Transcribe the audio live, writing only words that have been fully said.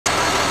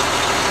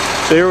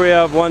So here we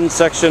have one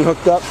section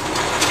hooked up.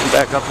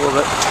 Back up a little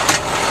bit.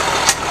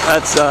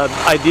 That's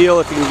ideal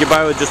if you can get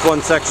by with just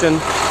one section.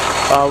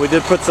 We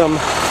did put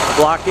some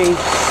blocking,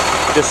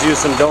 just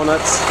use some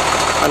donuts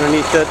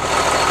underneath it.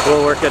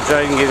 We'll work at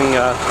getting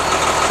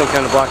some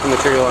kind of blocking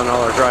material on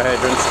all our dry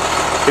hydrants.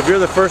 If you're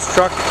the first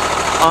truck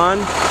on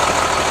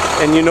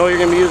and you know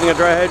you're going to be using a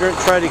dry hydrant,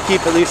 try to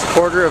keep at least a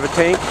quarter of a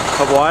tank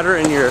of water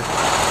in your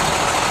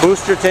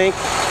booster tank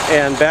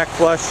and back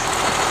flush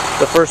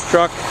the first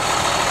truck,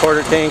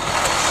 quarter tank.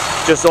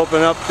 Just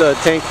open up the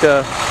tank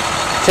to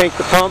tank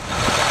the pump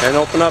and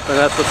open up, and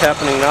that's what's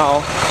happening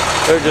now.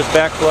 They're just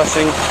back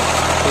flushing.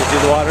 You see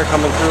the water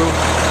coming through.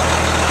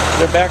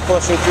 They're back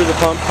flushing through the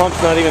pump. Pump's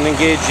not even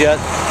engaged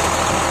yet.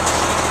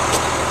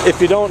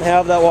 If you don't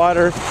have that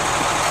water,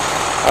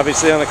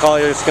 obviously on the call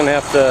you're just going to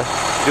have to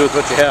do with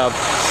what you have.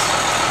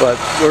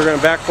 But we're going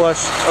to back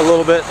flush a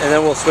little bit and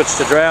then we'll switch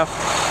to draft.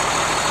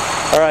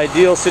 Our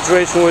ideal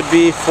situation would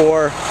be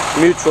for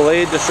mutual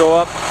aid to show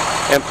up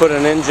and put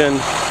an engine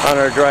on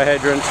our dry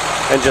hydrant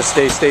and just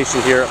stay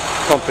stationed here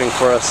pumping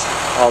for us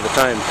all the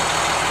time.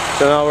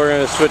 So now we're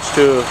going to switch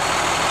to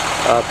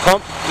pump.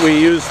 We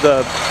use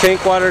the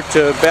tank water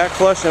to back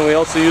flush and we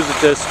also use it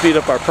to speed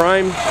up our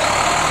prime.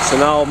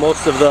 So now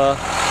most of the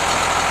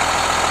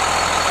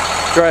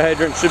dry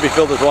hydrant should be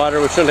filled with water.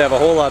 We shouldn't have a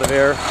whole lot of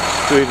air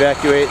to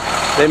evacuate.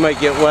 They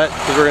might get wet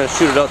because we're going to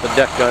shoot it out the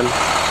deck gun.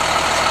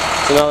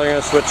 So now they're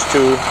going to switch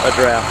to a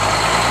draft.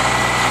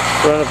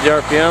 Run up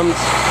the RPMs.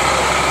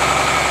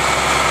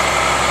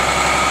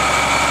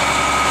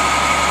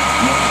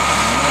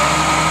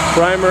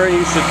 Primer,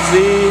 you should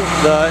see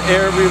the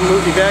air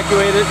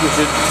evacuated.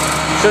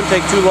 Shouldn't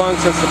take too long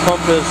since the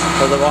pump is,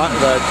 or the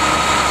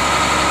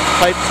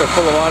pipes are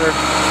full of water.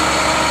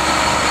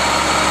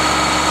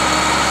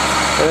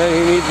 And then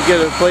you need to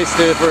get a place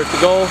for it to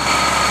go.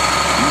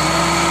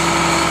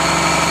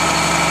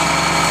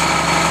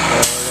 Yeah,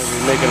 we're going to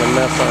be making a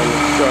mess on the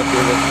truck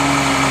here.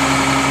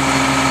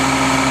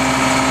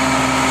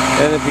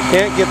 And if you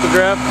can't get the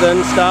draft,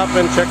 then stop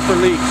and check for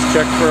leaks.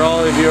 Check for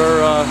all of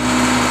your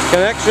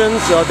connections.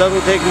 It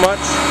doesn't take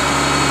much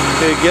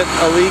to get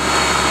a leak.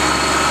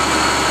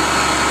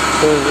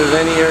 So if there's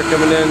any air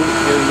coming in,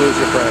 you'll lose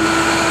your prime.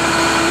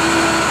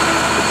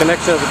 The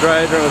connection of the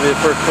dry hydrant would be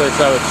the first place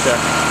I would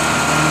check.